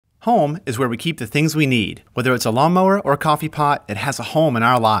Home is where we keep the things we need. Whether it's a lawnmower or a coffee pot, it has a home in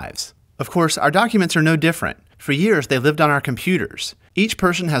our lives. Of course, our documents are no different. For years, they lived on our computers. Each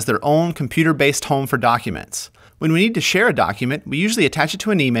person has their own computer-based home for documents. When we need to share a document, we usually attach it to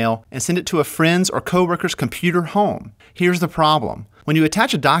an email and send it to a friend's or coworker's computer home. Here's the problem. When you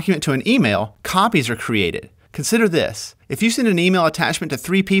attach a document to an email, copies are created. Consider this. If you send an email attachment to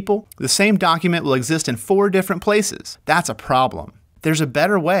 3 people, the same document will exist in 4 different places. That's a problem. There's a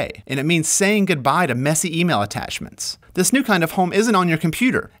better way, and it means saying goodbye to messy email attachments. This new kind of home isn't on your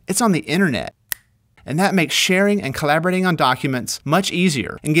computer, it's on the internet. And that makes sharing and collaborating on documents much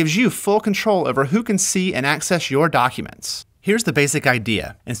easier and gives you full control over who can see and access your documents. Here's the basic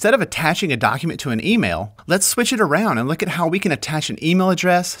idea. Instead of attaching a document to an email, let's switch it around and look at how we can attach an email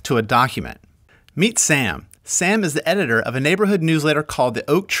address to a document. Meet Sam. Sam is the editor of a neighborhood newsletter called the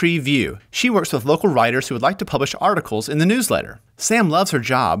Oak Tree View. She works with local writers who would like to publish articles in the newsletter. Sam loves her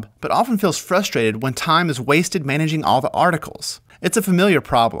job, but often feels frustrated when time is wasted managing all the articles. It's a familiar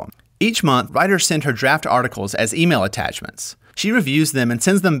problem. Each month, writers send her draft articles as email attachments. She reviews them and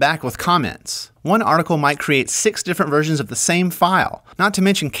sends them back with comments. One article might create 6 different versions of the same file, not to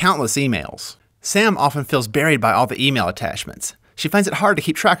mention countless emails. Sam often feels buried by all the email attachments. She finds it hard to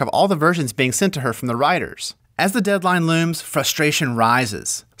keep track of all the versions being sent to her from the writers. As the deadline looms, frustration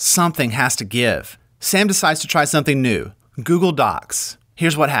rises. Something has to give. Sam decides to try something new, Google Docs.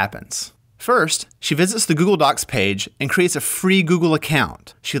 Here's what happens. First, she visits the Google Docs page and creates a free Google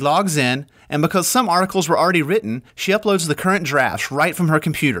account. She logs in, and because some articles were already written, she uploads the current drafts right from her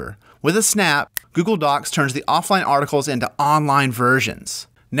computer. With a snap, Google Docs turns the offline articles into online versions.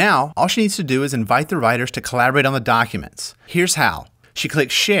 Now, all she needs to do is invite the writers to collaborate on the documents. Here's how. She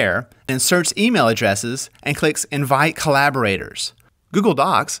clicks Share, inserts email addresses, and clicks Invite Collaborators. Google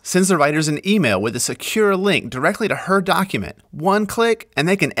Docs sends the writers an email with a secure link directly to her document. One click, and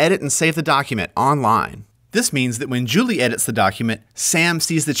they can edit and save the document online. This means that when Julie edits the document, Sam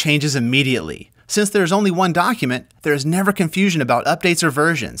sees the changes immediately. Since there's only one document, there is never confusion about updates or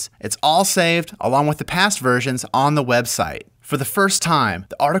versions. It's all saved, along with the past versions, on the website. For the first time,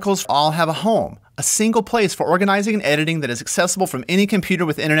 the articles all have a home, a single place for organizing and editing that is accessible from any computer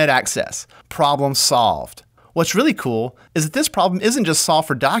with internet access. Problem solved. What's really cool is that this problem isn't just solved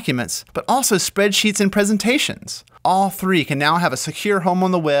for documents, but also spreadsheets and presentations. All 3 can now have a secure home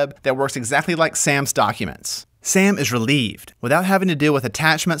on the web that works exactly like Sam's documents. Sam is relieved. Without having to deal with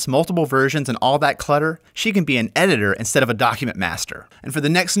attachments, multiple versions, and all that clutter, she can be an editor instead of a document master. And for the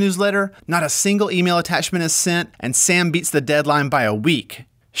next newsletter, not a single email attachment is sent, and Sam beats the deadline by a week.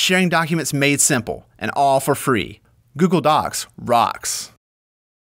 Sharing documents made simple, and all for free. Google Docs rocks.